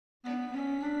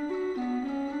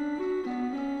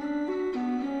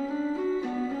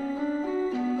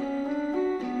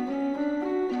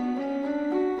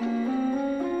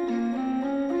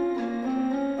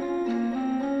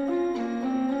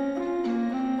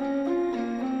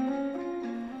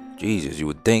Jesus, you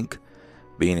would think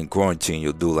being in quarantine,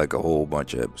 you'll do like a whole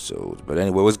bunch of episodes. But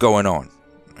anyway, what's going on?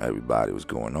 Everybody, what's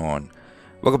going on?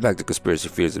 Welcome back to Conspiracy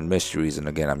Fears and Mysteries. And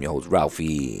again, I'm your host,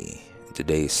 Ralphie.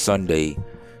 Today is Sunday,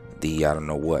 the I don't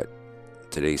know what.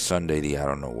 Today's Sunday, the I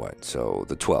don't know what. So,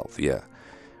 the 12th, yeah.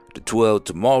 The 12th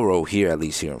tomorrow here, at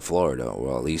least here in Florida.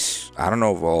 Well, at least, I don't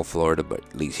know if all Florida, but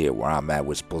at least here where I'm at,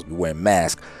 we're supposed to be wearing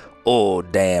masks all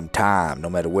damn time. No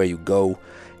matter where you go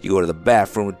to the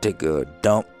bathroom to take a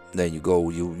dump, then you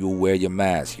wear your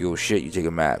mask. You go shit, you take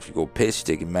a mask. You go piss, you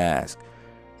take a mask.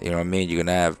 You know what I mean? You're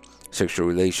gonna have sexual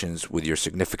relations with your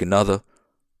significant other,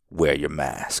 wear your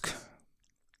mask.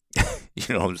 You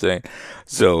know what I'm saying?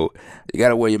 So you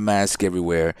gotta wear your mask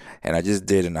everywhere. And I just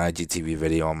did an IGTV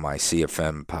video on my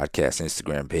CFM podcast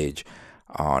Instagram page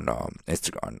on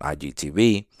Instagram,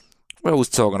 IGTV, where I was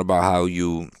talking about how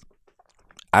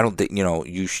I don't think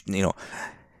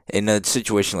in a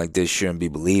situation like this, shouldn't be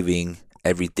believing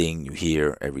everything you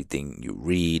hear, everything you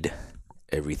read,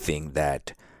 everything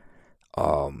that,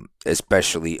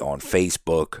 especially on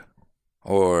Facebook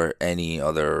or any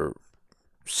other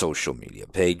social media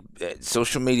page.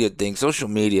 Social media,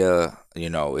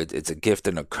 it's a gift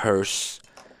and a curse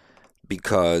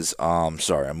because,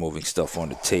 sorry, I'm moving stuff on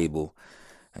the table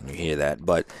and you hear that,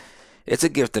 but it's a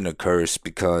gift and a curse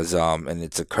because, and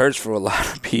it's a curse for a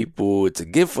lot of people. It's a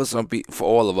gift for some people, for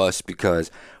all of us, because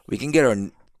we can get our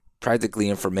practically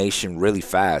information really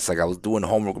fast. Like I was doing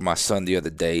homework with my son the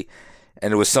other day,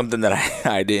 and it was something that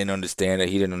I didn't understand, that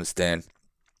he didn't understand.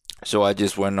 So I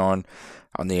just went on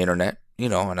the internet,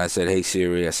 and I said, "Hey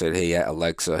Siri," I said, "Hey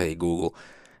Alexa," "Hey Google,"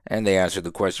 and they answered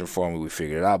the question for me. We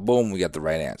figured it out. Boom, we got the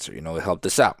right answer. It helped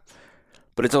us out.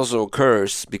 But it's also a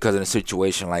curse because in a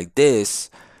situation like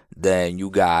this, then you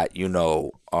got,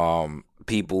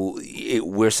 people,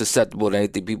 we're susceptible to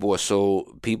anything.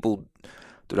 People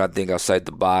do not think outside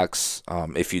the box.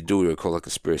 If you do, you're called a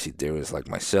conspiracy theorist like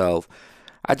myself.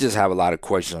 I just have a lot of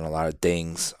questions on a lot of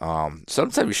things.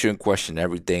 Sometimes you shouldn't question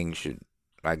everything. You should,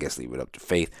 I guess, leave it up to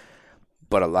faith.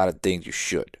 But a lot of things you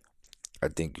should. I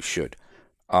think you should.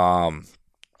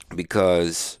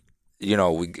 Because,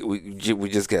 we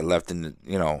just get left in the,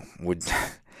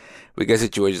 we get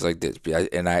situations like this.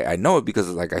 And I know it because,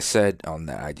 like I said, on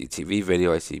that IGTV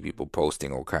video, I see people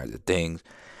posting all kinds of things.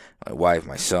 My wife,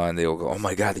 my son, they all go, "Oh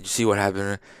my God, did you see what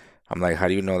happened?" I'm like, "How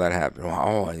do you know that happened?"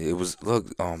 "Oh, it was,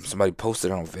 look, somebody posted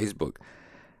it on Facebook."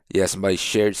 Yeah, somebody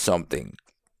shared something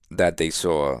that they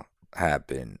saw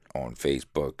happen on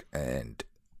Facebook, and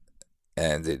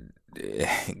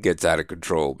it gets out of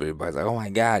control. But everybody's like, "Oh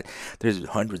my God, there's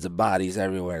hundreds of bodies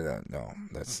everywhere." No,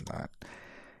 that's not.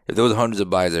 If there was hundreds of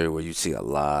bodies everywhere, you'd see a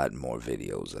lot more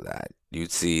videos of that.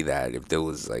 You'd see that if there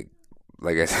was like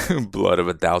I said, blood of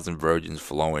 1,000 virgins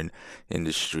flowing in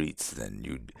the streets, then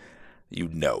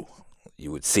you'd know.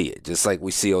 You would see it. Just like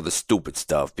we see all the stupid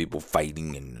stuff, people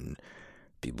fighting and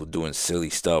people doing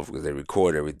silly stuff because they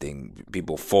record everything,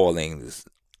 people falling,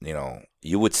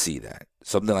 you would see that.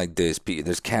 Something like this,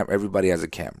 everybody has a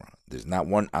camera. There's not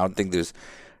one, I don't think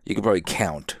you could probably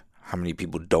count how many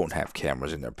people don't have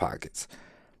cameras in their pockets.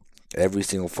 Every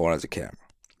single phone has a camera.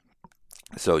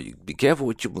 So you be careful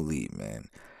what you believe, man.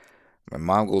 My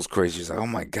mom goes crazy. She's like, "Oh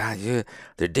my God, yeah,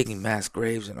 they're digging mass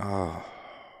graves," and oh,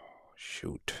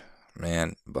 shoot,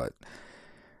 man. But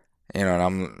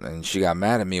and she got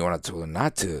mad at me when I told her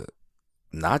not to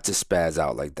spaz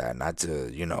out like that, not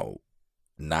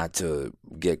to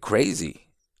get crazy,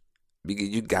 because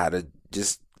you gotta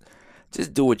just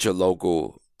do what your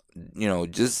local,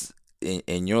 just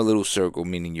in your little circle,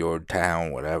 meaning your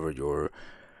town, whatever, your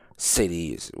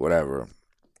cities, whatever.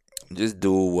 Just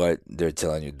do what they're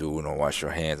telling you to do, wash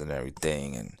your hands and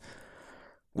everything, and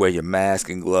wear your mask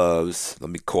and gloves.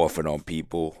 Don't be coughing on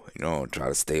people, try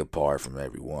to stay apart from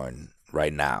everyone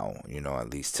right now, at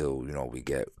least till, we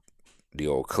get the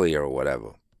all clear or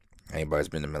whatever. Anybody's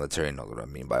been in the military knows what I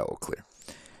mean by all clear.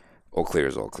 All clear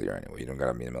is all clear anyway. You don't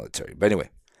gotta be in the military. But anyway,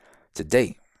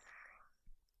 today,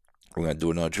 we're gonna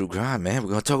do another true crime, man. We're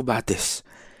gonna talk about this.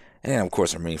 And of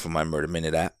course, I'm reading from my Murder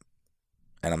Minute app.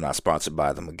 And I'm not sponsored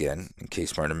by them again, in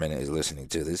case Murder Minute is listening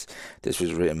to this. This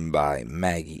was written by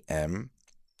Maggie M.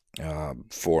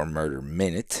 For Murder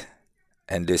Minute.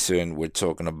 And this one, we're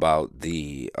talking about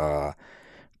the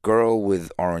girl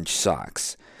with orange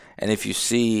socks. And if you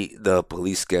see the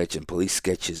police sketch, and police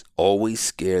sketches always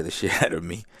scare the shit out of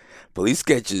me. Police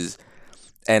sketches,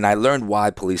 and I learned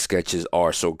why police sketches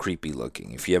are so creepy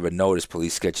looking. If you ever notice,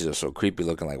 police sketches are so creepy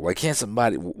looking. Like, why can't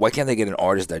they get an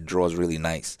artist that draws really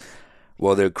nice?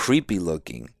 Well, they're creepy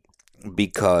looking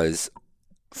because,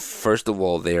 first of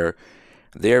all, they're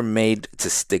They're made to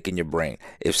stick in your brain.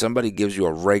 If somebody gives you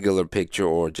a regular picture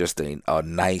or just a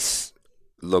nice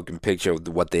looking picture of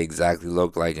what they exactly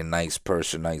look like, a nice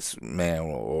person, nice man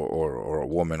or a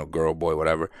woman or girl, boy,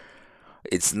 whatever,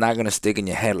 it's not going to stick in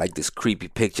your head like this creepy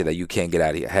picture that you can't get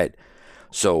out of your head.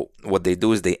 So what they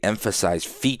do is they emphasize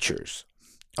features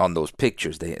on those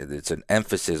pictures. It's an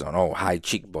emphasis on high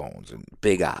cheekbones and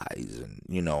big eyes and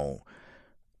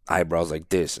eyebrows like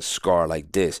this, a scar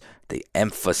like this. They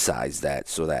emphasize that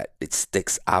so that it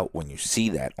sticks out when you see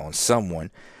that on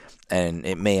someone, and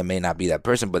it may or may not be that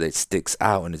person, but it sticks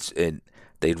out, and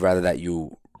they'd rather that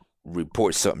you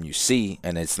report something you see,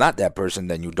 and it's not that person,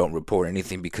 then you don't report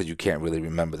anything because you can't really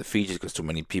remember the features because too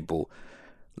many people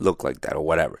look like that or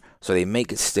whatever. So they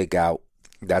make it stick out.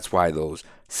 That's why those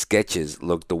sketches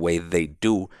look the way they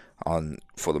do on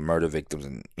for the murder victims,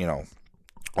 and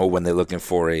or when they're looking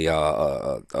for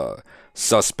a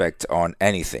suspect on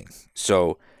anything.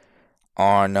 So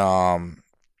on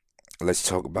let's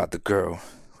talk about the girl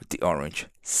with the orange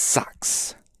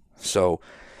socks. So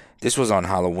this was on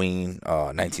Halloween,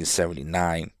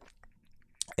 1979.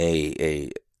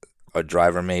 A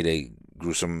driver made a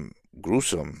gruesome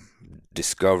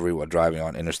discovery while driving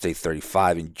on Interstate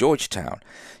 35 in Georgetown,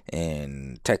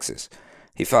 in Texas.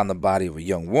 He found the body of a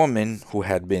young woman who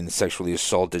had been sexually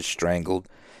assaulted, strangled,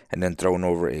 and then thrown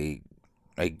over a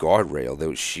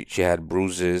guardrail. She had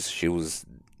bruises. She was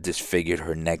disfigured.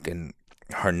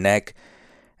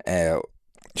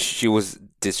 She was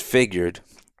disfigured,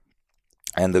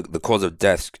 and the cause of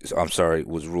death,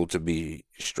 was ruled to be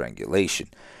strangulation.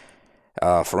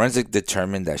 Forensic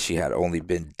determined that she had only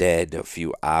been dead a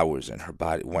few hours in her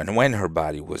body when her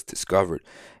body was discovered,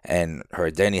 and her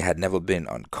identity had never been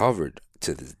uncovered.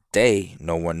 To this day,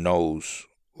 no one knows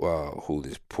who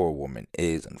this poor woman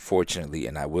is, unfortunately,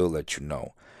 and I will let you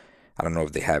know. I don't know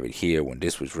if they have it here when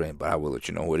this was written, but I will let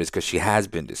you know who it is because she has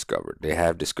been discovered. They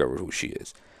have discovered who she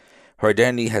is. Her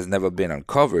identity has never been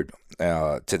uncovered.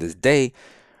 To this day,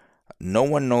 no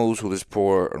one knows who this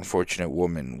poor, unfortunate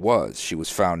woman was. She was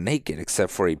found naked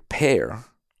except for a pair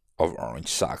of orange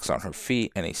socks on her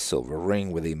feet and a silver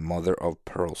ring with a mother of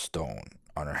pearl stone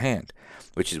on her hand,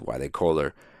 which is why they call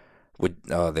her.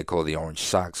 They call the orange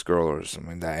socks girl or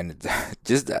something like that, and I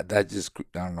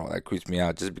don't know, that creeps me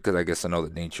out just because I guess I know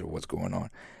the nature of what's going on.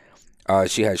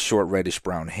 She had short reddish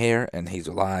brown hair and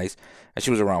hazel eyes, and she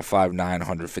was around 5'9",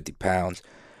 150 pounds.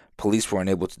 Police were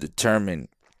unable to determine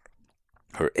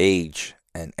her age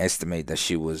and estimate that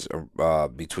she was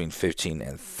between 15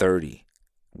 and 30.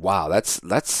 Wow,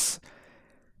 that's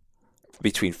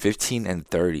between 15 and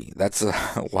 30. That's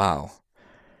wow.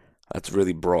 That's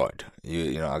really broad. I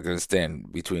can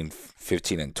understand between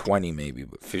 15 and 20 maybe,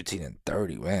 but 15 and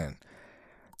 30, man.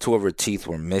 Two of her teeth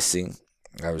were missing.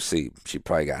 Obviously, she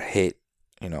probably got hit.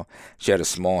 She had a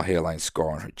small hairline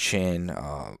scar on her chin,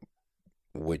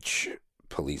 which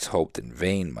police hoped in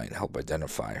vain might help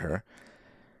identify her.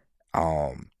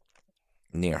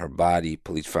 Near her body,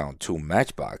 police found two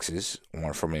matchboxes,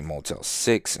 one from a Motel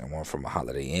 6 and one from a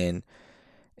Holiday Inn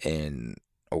in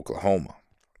Oklahoma.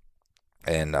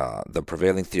 And the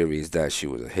prevailing theory is that she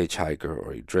was a hitchhiker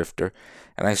or a drifter.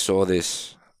 And I saw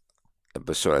this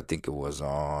episode, I think it was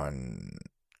on,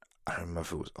 I don't remember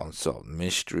if it was Unsolved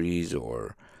Mysteries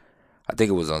or, I think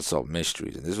it was Unsolved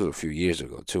Mysteries. And this was a few years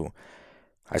ago, too.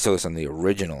 I saw this on the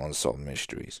original Unsolved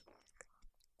Mysteries.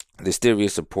 This theory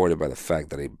is supported by the fact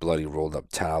that a bloody rolled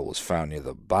up towel was found near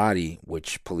the body,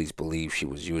 which police believe she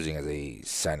was using as a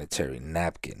sanitary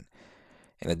napkin.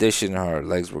 In addition, her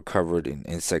legs were covered in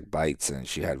insect bites, and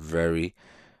she had very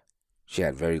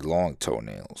long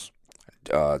toenails.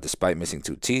 Despite missing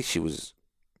two teeth, there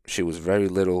was very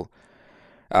little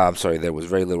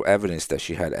evidence that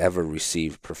she had ever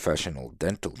received professional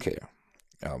dental care.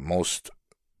 Most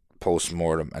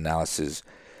post-mortem analysis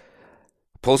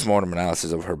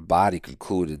of her body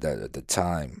concluded that at the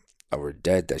time of her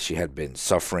death that she had been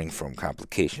suffering from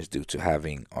complications due to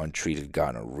having untreated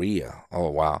gonorrhea. Oh,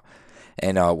 wow.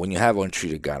 And when you have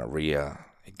untreated gonorrhea,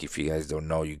 if you guys don't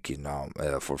know, you can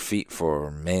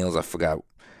for males, I forgot.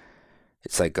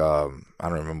 It's like I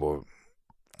don't remember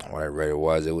what I read it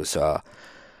was. It was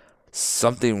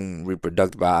something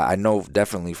reproductive. I know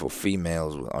definitely for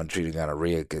females with untreated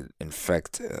gonorrhea could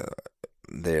infect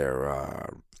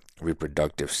their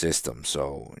reproductive system.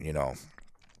 So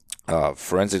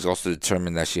forensics also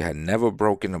determined that she had never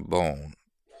broken a bone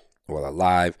while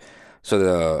alive. So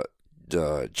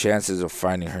the chances of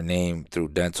finding her name through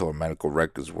dental or medical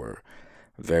records were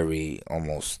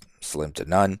almost slim to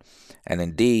none. And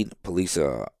indeed, police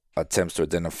attempts to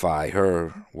identify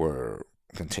her were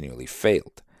continually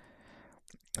failed.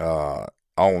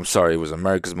 Oh, I'm sorry. It was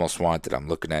America's Most Wanted. I'm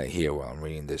looking at it here while I'm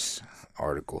reading this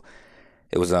article.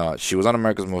 It was she was on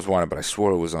America's Most Wanted, but I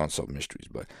swore it was on Unsolved Mysteries.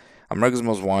 But America's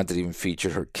Most Wanted even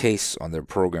featured her case on their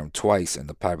program twice, and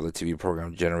the popular TV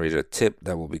program generated a tip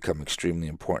that will become extremely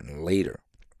important later.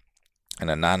 An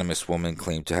anonymous woman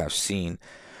claimed to have seen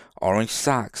orange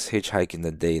socks hitchhiking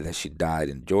the day that she died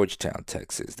in Georgetown,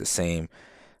 Texas, the same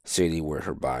city where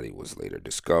her body was later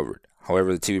discovered.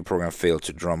 However, the TV program failed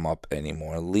to drum up any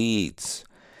more leads.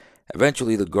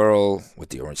 Eventually, the girl with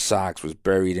the orange socks was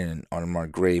buried in an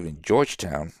unmarked grave in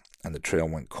Georgetown, and the trail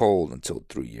went cold until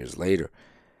 3 years later.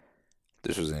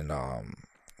 This was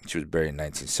she was buried in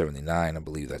 1979. I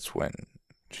believe that's when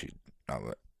she, I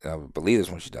believe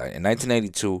that's when she died. In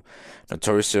 1982,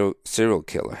 notorious serial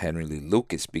killer Henry Lee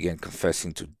Lucas began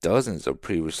confessing to dozens of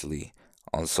previously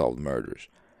unsolved murders.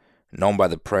 Known by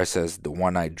the press as the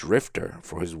One-Eyed Drifter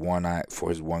for his one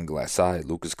glass eye,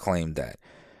 Lucas claimed that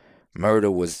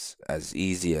murder was as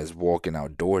easy as walking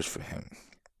outdoors for him.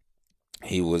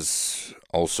 He was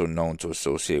also known to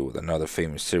associate with another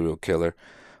famous serial killer,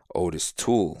 Otis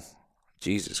Toole.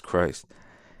 Jesus Christ.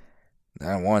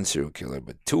 Not one serial killer,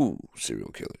 but two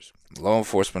serial killers. Law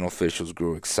enforcement officials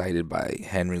grew excited by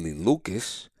Henry Lee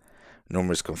Lucas.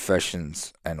 Numerous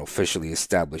confessions and officially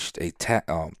established a task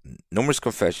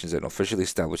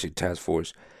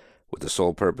force with the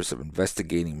sole purpose of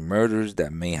investigating murders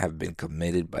that may have been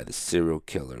committed by the serial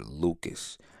killer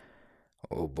Lucas.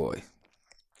 Oh boy.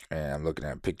 And I'm looking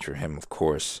at a picture of him, of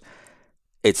course.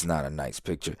 It's not a nice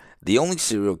picture. The only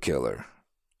serial killer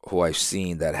who I've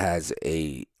seen that has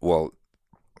maybe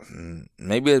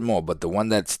there's more, but the one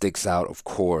that sticks out, of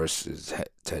course, is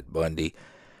Ted Bundy,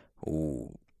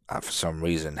 who for some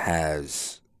reason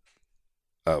has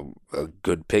a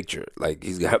good picture. Like,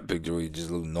 he's got a picture where he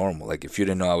just looks normal. Like, if you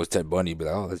didn't know I was Ted Bundy, you'd be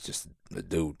like, oh, that's just a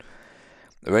dude.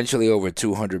 Eventually, over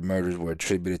 200 murders were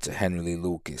attributed to Henry Lee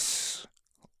Lucas,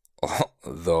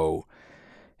 though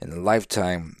in a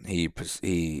lifetime he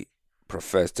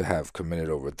professed to have committed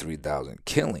over 3,000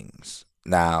 killings.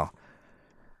 Now,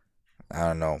 I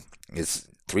don't know. It's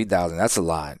 3,000. That's a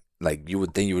lot. Like, you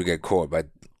would think you would get caught by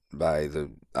the,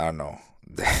 I don't know.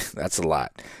 That's a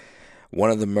lot. One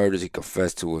of the murders he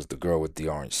confessed to was the girl with the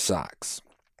orange socks.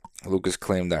 Lucas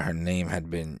claimed that her name had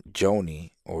been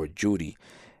Joni or Judy,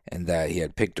 and that he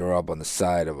had picked her up on the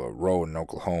side of a road in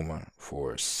Oklahoma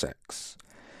for sex.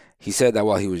 He said that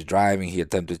while he was driving, he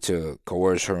attempted to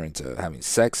coerce her into having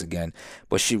sex again,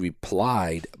 but she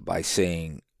replied by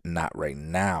saying, "Not right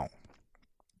now."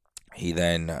 He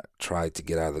then tried to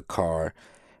get out of the car,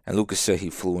 and Lucas said he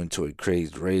flew into a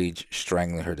crazed rage,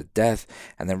 strangling her to death,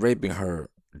 and then raping her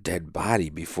dead body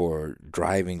before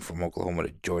driving from Oklahoma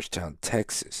to Georgetown,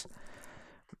 Texas.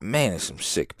 Man, there's some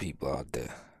sick people out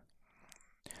there.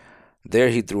 There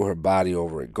he threw her body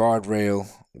over a guardrail,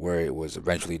 where it was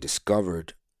eventually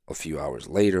discovered a few hours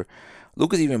later.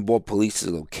 Lucas even brought police to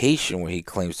the location where he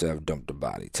claims to have dumped the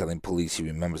body, telling police he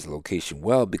remembers the location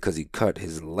well because he cut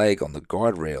his leg on the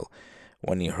guardrail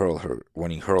when he hurled her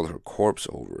corpse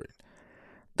over it.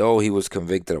 Though he was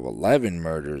convicted of 11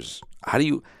 murders, I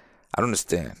don't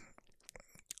understand.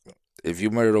 If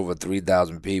you murdered over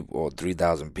 3,000 people,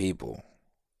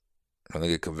 you only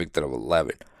get convicted of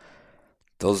 11.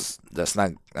 That's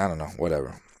not, I don't know,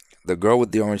 whatever. The girl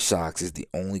with the orange socks is the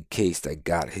only case that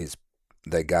got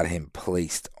him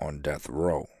placed on death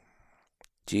row.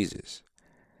 Jesus.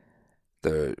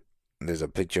 There's a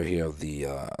picture here of the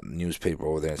newspaper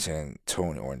over there in San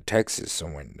Antonio or in Texas,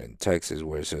 somewhere in Texas,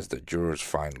 where it says the jurors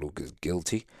find Lucas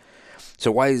guilty.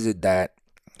 So why is it that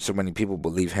so many people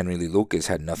believe Henry Lee Lucas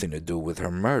had nothing to do with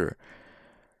her murder?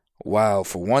 While,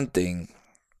 for one thing,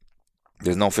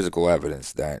 there's no physical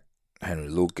evidence that Henry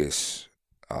Lucas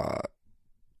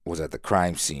was at the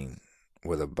crime scene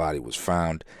where the body was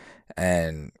found,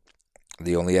 and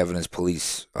the only evidence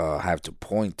police have to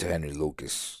point to Henry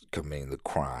Lucas committing the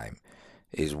crime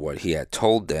is what he had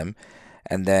told them,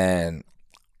 one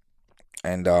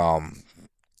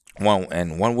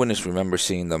witness remembers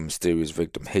seeing the mysterious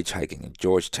victim hitchhiking in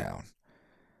Georgetown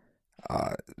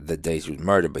the day she was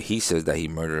murdered, but he says that he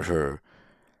murdered her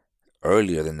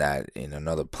earlier than that in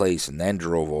another place and then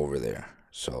drove over there.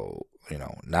 So,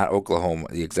 not Oklahoma,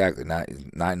 exactly, not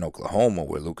in Oklahoma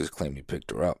where Lucas claimed he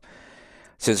picked her up.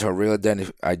 Since her real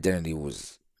identity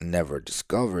was never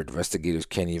discovered, investigators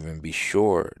can't even be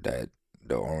sure that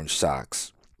the orange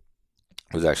socks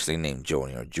was actually named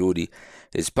Joni or Judy.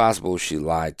 It's possible she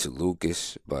lied to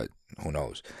Lucas, but who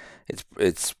knows?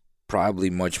 It's probably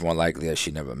much more likely that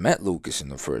she never met Lucas in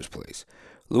the first place.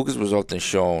 Lucas was often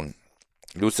shown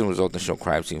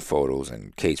crime scene photos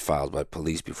and case files by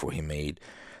police before he made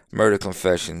murder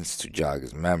confessions to jog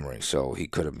his memory, so he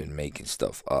could have been making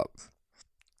stuff up.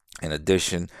 In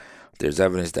addition, there's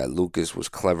evidence that Lucas was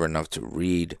clever enough to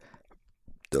read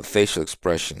the facial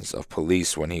expressions of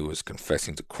police when he was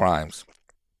confessing to crimes,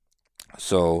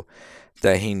 so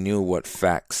that he knew what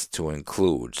facts to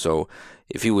include. So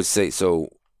if he would say,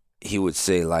 he would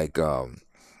say like,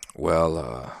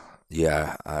 well,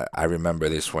 yeah, I remember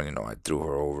this one. I threw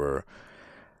her over.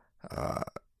 Uh,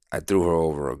 I threw her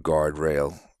over a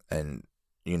guardrail, and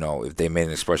if they made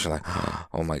an expression like,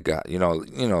 "Oh my God,"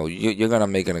 you're gonna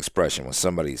make an expression when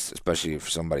especially if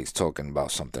somebody's talking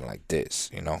about something like this.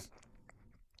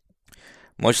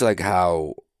 Much like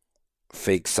how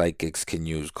fake psychics can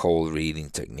use cold reading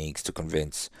techniques to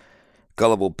convince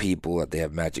gullible people that they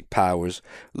have magic powers,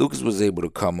 Lucas was able to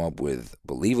come up with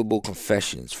believable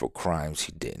confessions for crimes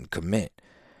he didn't commit.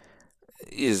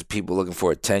 Is people looking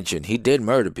for attention? He did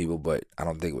murder people, but I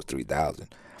don't think it was 3,000.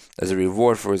 As a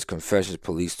reward for his confessions,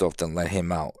 police often let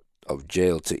him out of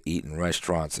jail to eat in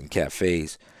restaurants and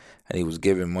cafes, and he was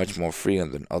given much more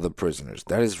freedom than other prisoners.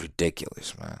 That is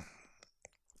ridiculous, man.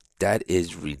 That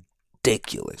is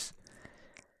ridiculous.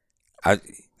 I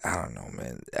I don't know,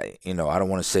 man. I don't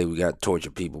want to say we got to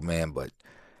torture people, man, but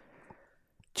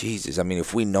Jesus, I mean,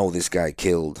 if we know this guy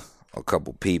killed a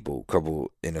couple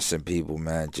innocent people,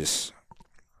 man,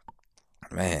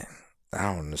 man, I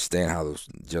don't understand how the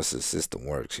justice system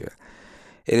works here.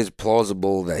 It is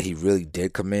plausible that he really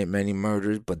did commit many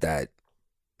murders, but that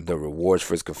the rewards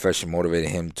for his confession motivated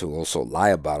him to also lie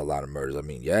about a lot of murders. I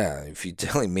mean, yeah, if you're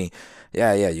telling me,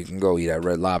 yeah, you can go eat at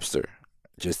Red Lobster,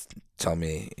 just tell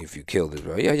me if you killed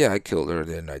her. Yeah, I killed her,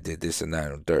 then I did this and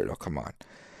that and dirt. Oh, come on.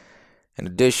 In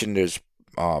addition, there's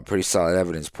pretty solid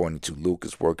evidence pointing to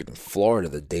Lucas working in Florida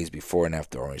the days before and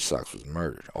after Orange Sox was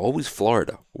murdered. Always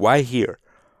Florida. Why here?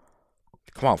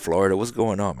 Come on, Florida. What's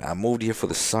going on, man? I moved here for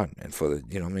the sun and for the,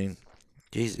 what I mean?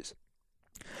 Jesus.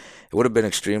 It would have been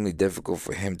extremely difficult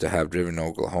for him to have driven to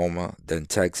Oklahoma, then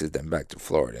Texas, then back to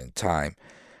Florida in time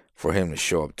for him to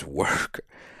show up to work.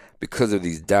 Because of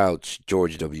these doubts,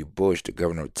 George W. Bush, the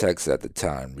governor of Texas at the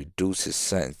time, reduced his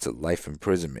sentence to life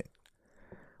imprisonment.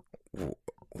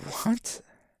 What?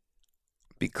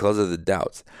 Because of the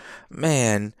doubts.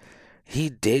 Man, he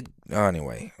did.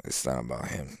 Anyway, it's not about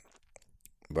him.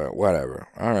 But whatever.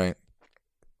 All right.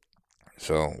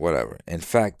 So, whatever. In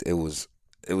fact, it was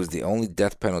the only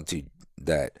death penalty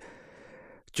that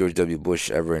George W. Bush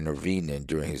ever intervened in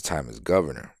during his time as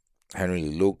governor. Henry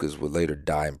Lee Lucas would later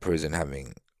die in prison,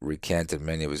 having recanted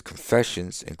many of his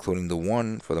confessions, including the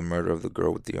one for the murder of the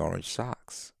girl with the orange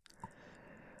socks.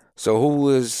 So who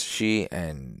was she,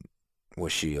 and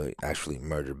was she actually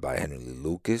murdered by Henry Lee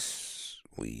Lucas?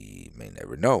 We may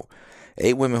never know.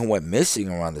 8 women who went missing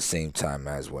around the same time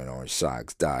as when Orange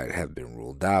Sox died have been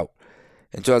ruled out.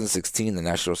 In 2016, the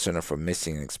National Center for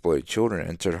Missing and Exploited Children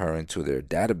entered her into their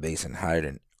database and hired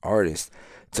an artist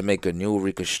to make a new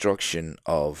reconstruction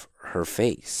of her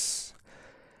face.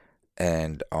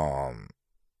 And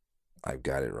I've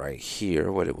got it right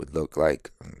here, what it would look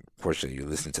like. Unfortunately, you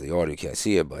listen to the audio, you can't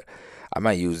see it, but I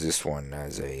might use this one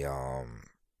as a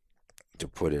to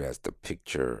put it as the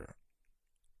picture,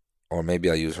 or maybe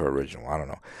I'll use her original. I don't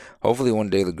know. Hopefully, one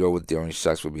day the girl with the orange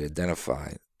socks will be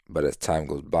identified. But as time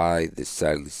goes by, this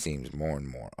sadly seems more and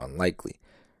more unlikely.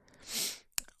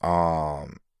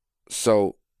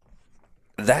 So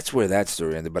that's where that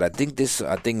story ended. But I think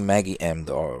Maggie M,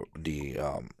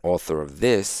 the author of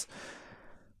this,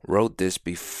 wrote this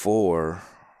before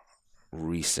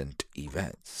recent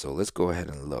events. So let's go ahead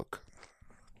and look.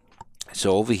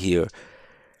 So over here,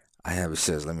 it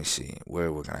says, let me see,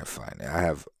 where can I find it? I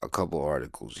have a couple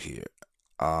articles here.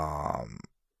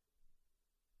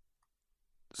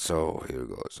 So here it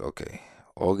goes. Okay.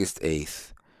 August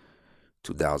 8th,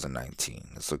 2019.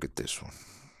 Let's look at this one.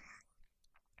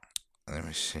 Let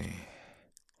me see.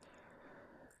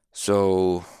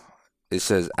 So it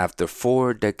says, after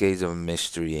 4 decades of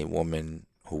mystery, a woman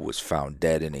who was found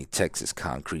dead in a Texas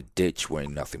concrete ditch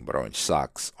wearing nothing but orange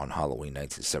socks on Halloween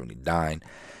 1979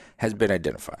 has been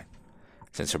identified.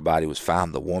 Since her body was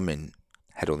found, the woman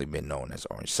had only been known as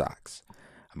Orange Socks.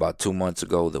 About 2 months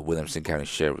ago, the Williamson County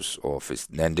Sheriff's Office,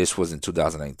 and this was in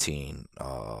 2019,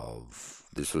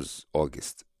 this was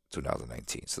August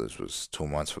 2019, so this was 2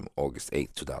 months from August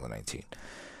 8th, 2019.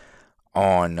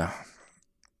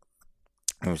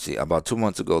 About 2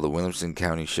 months ago, the Williamson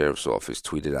County Sheriff's Office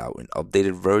tweeted out an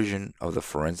updated version of the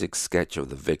forensic sketch of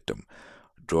the victim,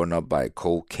 drawn up by a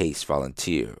cold case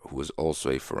volunteer who was also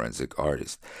a forensic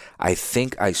artist. I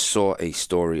think I saw a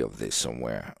story of this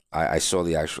somewhere. I saw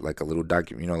the actual, like a little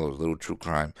document, those little true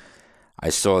crime. I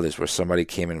saw this where somebody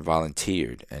came and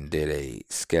volunteered and did a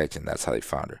sketch, and that's how they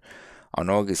found her. On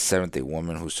August 7th, a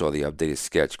woman who saw the updated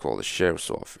sketch called the sheriff's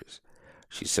office.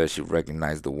 She said she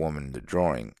recognized the woman in the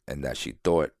drawing and that she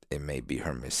thought it may be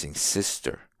her missing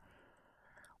sister.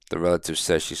 The relative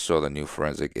says she saw the new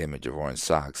forensic image of orange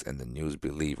socks, and the news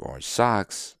believe orange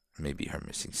socks may be her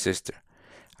missing sister.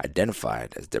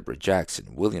 Identified as Deborah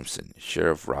Jackson Williamson,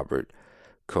 Sheriff Robert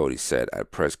Cody said at a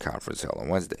press conference held on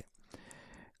Wednesday.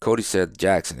 Cody said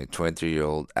Jackson, a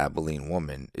 23-year-old Abilene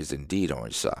woman, is indeed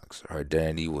Orange Socks. Her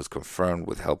identity was confirmed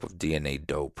with help of DNA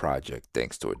Doe Project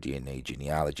thanks to a DNA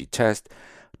genealogy test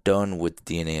done with the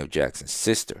DNA of Jackson's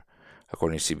sister.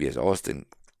 According to CBS Austin,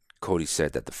 Cody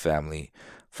said that the family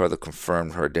further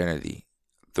confirmed her identity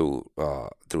through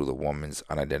the woman's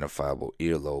unidentifiable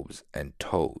earlobes and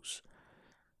toes.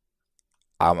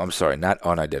 I'm sorry, not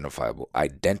unidentifiable,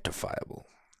 identifiable.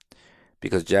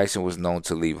 Because Jackson was known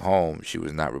to leave home, she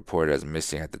was not reported as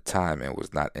missing at the time and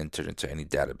was not entered into any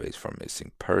database for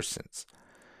missing persons.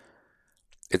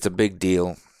 It's a big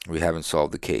deal. We haven't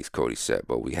solved the case, Cody said,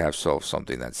 but we have solved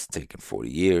something that's taken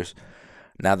 40 years.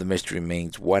 Now the mystery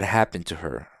remains what happened to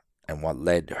her and what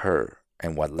led to her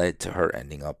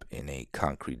ending up in a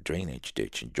concrete drainage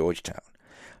ditch in Georgetown.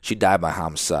 She died by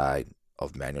homicide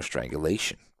of manual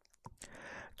strangulation.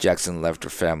 Jackson left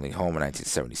her family home in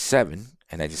 1977.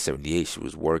 In 1978, she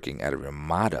was working at a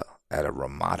Ramada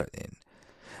Inn,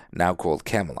 now called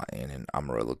Camelot Inn in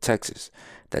Amarillo, Texas.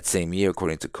 That same year,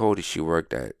 according to Cody, she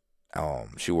worked at an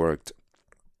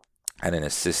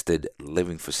assisted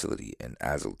living facility in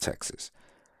Azle, Texas.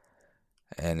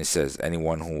 And it says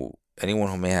anyone who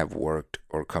may have worked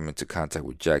or come into contact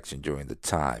with Jackson during the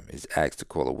time is asked to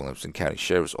call the Williamson County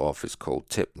Sheriff's Office cold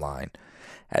tip line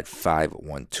at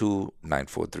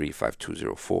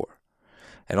 512-943-5204.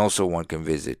 And also one can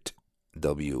visit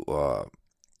the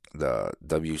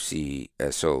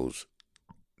WCSO's,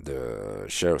 the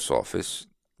Sheriff's Office,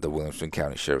 the Williamson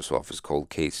County Sheriff's Office Cold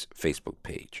Case Facebook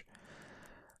page.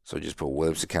 So just put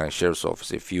Williamson County Sheriff's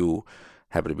Office. If you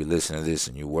happen to be listening to this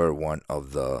and you were one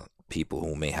of the people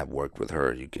who may have worked with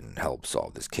her, you can help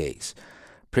solve this case.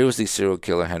 Previously, serial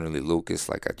killer Henry Lee Lucas,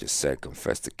 like I just said,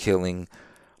 confessed to killing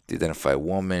the identified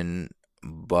woman,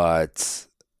 but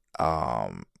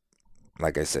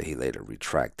like I said, he later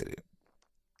retracted it.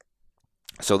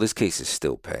 So this case is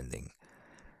still pending,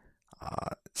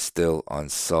 still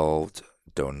unsolved.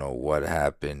 Don't know what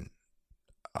happened.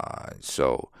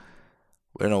 So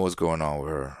we don't know what's going on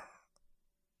with her.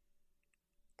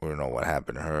 We don't know what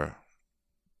happened to her.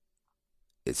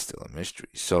 It's still a mystery.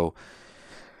 So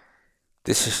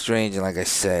this is strange, and like I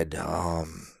said,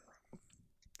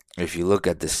 if you look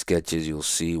at the sketches, you'll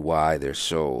see why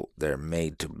they're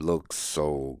made to look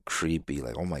so creepy.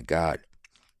 Like, oh my God.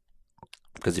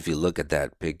 Because if you look at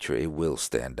that picture, it will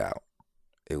stand out.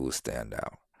 It will stand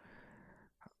out.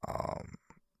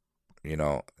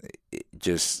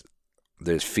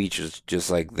 There's features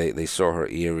just like they saw her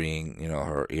earring,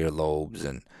 her earlobes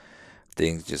and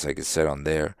things, just like it said on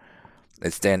there.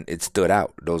 It stood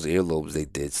out. Those earlobes, they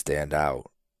did stand out.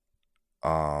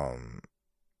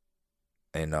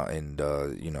 In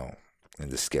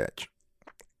the sketch.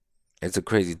 It's a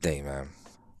crazy thing, man.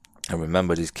 I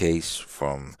remember this case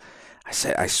from,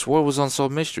 I swore it was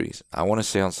Unsolved Mysteries. I want to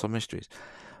say Unsolved Mysteries,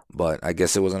 but I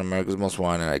guess it was on America's Most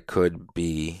Wanted. I could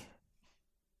be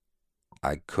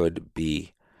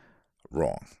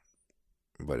wrong,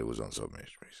 but it was Unsolved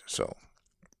Mysteries. So,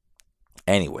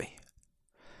 anyway,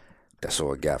 that's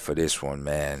all I got for this one,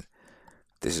 man.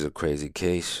 This is a crazy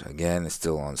case. Again, it's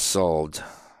still unsolved.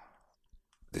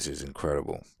 This is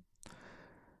incredible.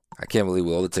 I can't believe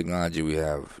with all the technology we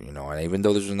have, and even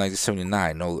though this was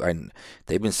 1979,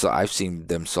 I've seen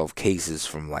them solve cases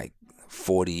from like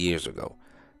 40 years ago,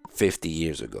 50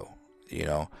 years ago,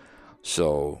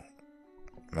 So,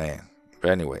 man.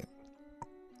 But anyway,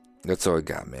 that's all I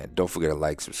got, man. Don't forget to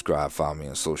like, subscribe, follow me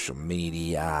on social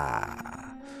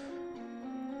media,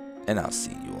 and I'll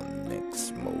see you on the next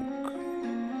smoke.